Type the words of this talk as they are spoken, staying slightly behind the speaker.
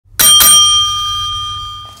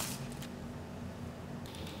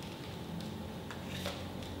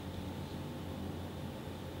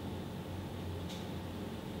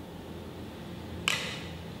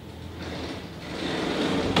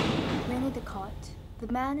Descartes,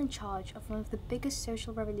 the man in charge of one of the biggest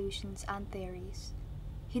social revolutions and theories.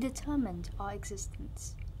 He determined our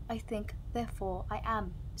existence. I think, therefore I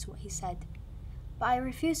am, is what he said. But I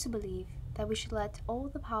refuse to believe that we should let all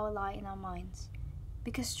the power lie in our minds,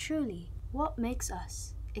 because truly, what makes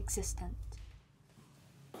us existent?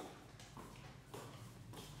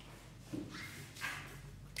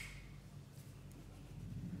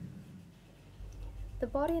 The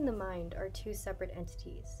body and the mind are two separate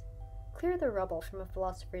entities. Clear the rubble from a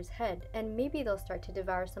philosopher's head, and maybe they'll start to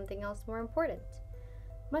devour something else more important.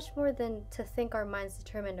 Much more than to think our minds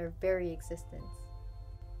determine our very existence.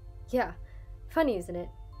 Yeah, funny isn't it?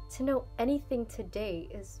 To know anything today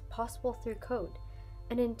is possible through code,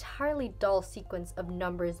 an entirely dull sequence of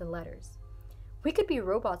numbers and letters. We could be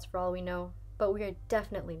robots for all we know, but we are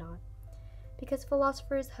definitely not. Because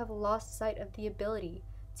philosophers have lost sight of the ability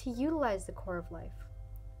to utilize the core of life.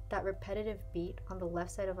 That repetitive beat on the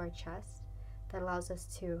left side of our chest that allows us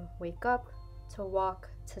to wake up, to walk,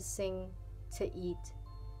 to sing, to eat,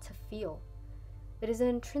 to feel. It is an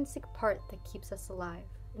intrinsic part that keeps us alive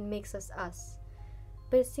and makes us us.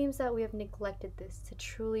 But it seems that we have neglected this to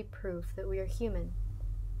truly prove that we are human.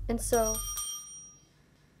 And so,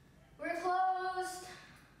 we're closed!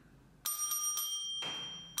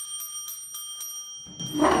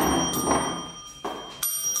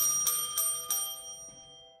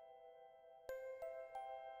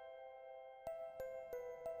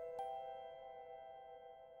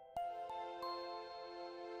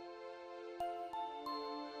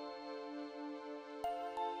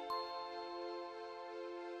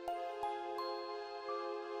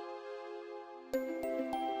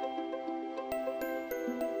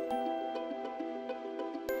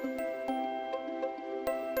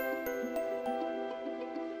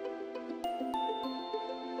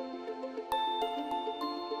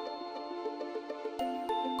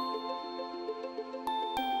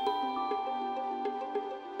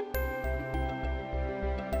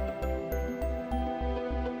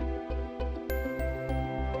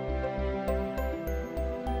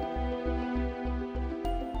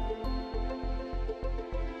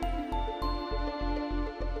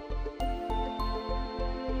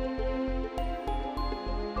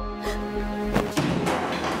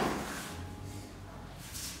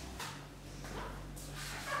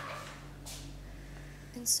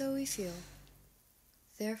 And so we feel,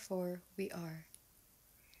 therefore we are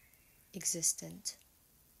existent.